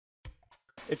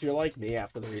If you're like me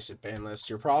after the recent ban list,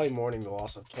 you're probably mourning the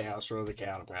loss of Chaos Ruler the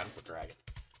Chaotic Radical Dragon.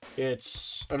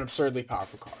 It's an absurdly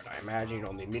powerful card. I imagine you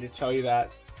don't need me to tell you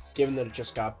that, given that it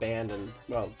just got banned and,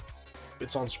 well,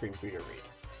 it's on screen for you to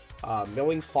read.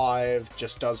 Milling 5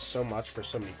 just does so much for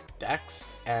so many decks,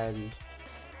 and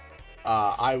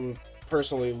I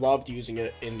personally loved using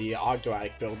it in the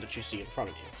Ogdoatic build that you see in front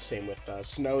of you. Same with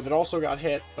Snow that also got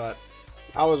hit, but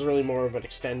I was really more of an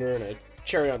extender and a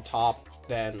cherry on top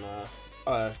than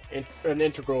an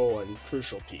integral and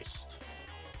crucial piece.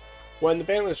 When the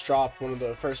ban list dropped, one of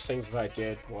the first things that I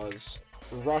did was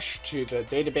rush to the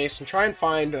database and try and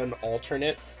find an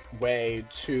alternate way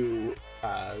to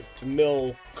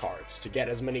mill cards, to get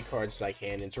as many cards as I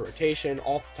can into rotation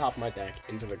off the top of my deck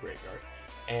into the graveyard.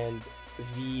 And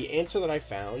the answer that I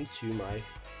found to my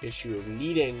issue of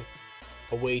needing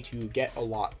a way to get a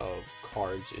lot of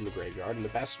cards in the graveyard, and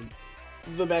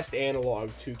the best analog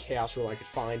to Chaos Rule I could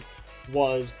find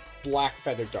was Black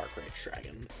Feather Darkrage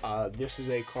Dragon. This is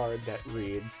a card that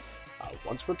reads,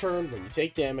 once per turn, when you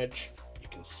take damage, you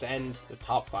can send the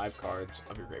top 5 cards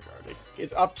of your graveyard.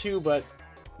 It's up to, but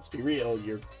let's be real,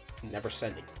 you're never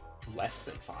sending less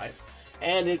than 5.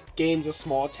 And it gains a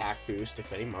small attack boost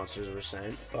if any monsters are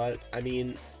sent, but, I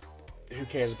mean, who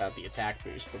cares about the attack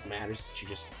boost? What matters is that you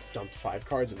just dumped 5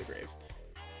 cards in the grave.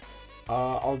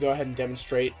 I'll go ahead and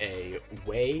demonstrate a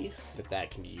way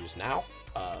that can be used now.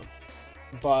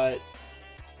 But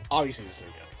obviously this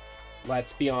isn't good.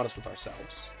 Let's be honest with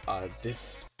ourselves.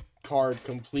 This card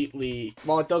completely,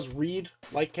 while it does read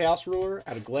like Chaos Ruler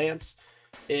at a glance,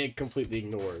 it completely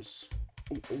ignores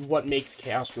what makes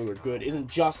Chaos Ruler good. Isn't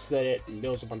just that it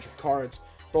mills a bunch of cards,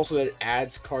 but also that it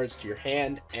adds cards to your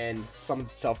hand and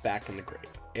summons itself back from the grave.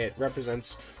 It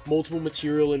represents multiple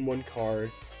material in one card.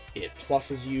 It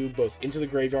pluses you both into the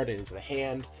graveyard and into the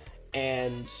hand,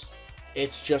 and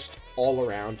it's just all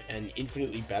around an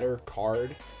infinitely better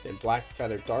card than Black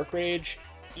Feather Darkrage,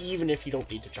 even if you don't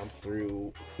need to jump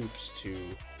through hoops to...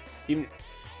 Even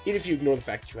if you ignore the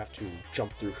fact that you have to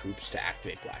jump through hoops to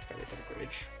activate Black Feather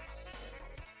Darkrage.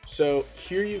 So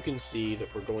here you can see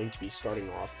that we're going to be starting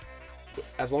off,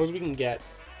 as long as we can get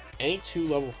any 2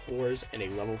 level 4s and a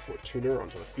level 4 tuner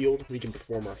onto the field, we can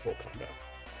perform our full combo.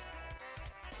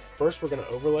 First, we're going to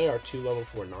overlay our 2 level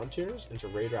 4 non-tuners into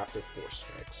Raid Raptor Force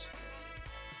Strikes.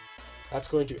 That's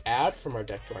going to add from our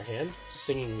deck to our hand,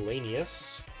 Singing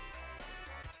Lanius.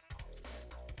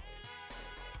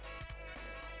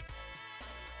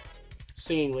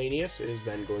 Singing Lanius is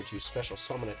then going to special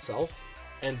summon itself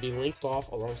and be linked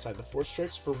off alongside the Force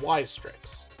Strix for Wise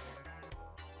Strix.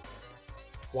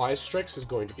 Wise Strix is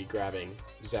going to be grabbing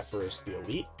Zephyrus the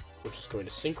Elite, which is going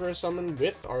to synchro summon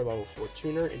with our level 4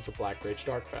 tuner into Black Rage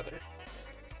Dark Feather.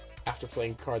 After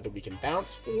playing a card that we can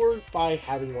bounce, or by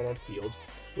having one on field,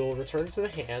 we'll return to the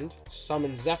hand,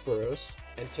 summon Zephyros,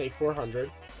 and take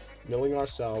 400, milling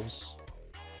ourselves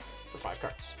for 5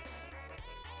 cards.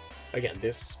 Again,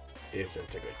 this isn't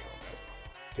a good combo.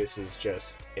 This is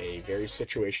just a very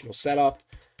situational setup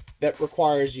that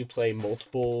requires you play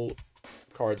multiple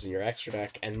cards in your extra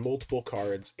deck and multiple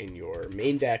cards in your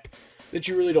main deck that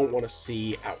you really don't want to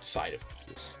see outside of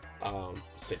these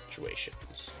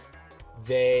situations.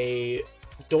 They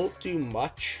don't do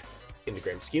much in the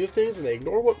grand scheme of things, and they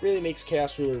ignore what really makes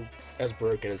Chaos Ruler as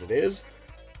broken as it is,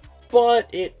 but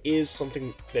it is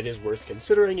something that is worth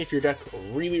considering if your deck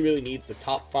really needs the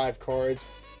top 5 cards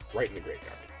right in the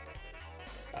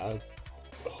graveyard.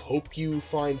 Hope you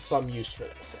find some use for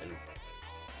this, and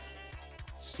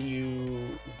see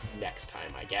you next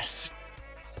time, I guess.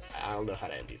 I don't know how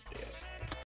to end these videos.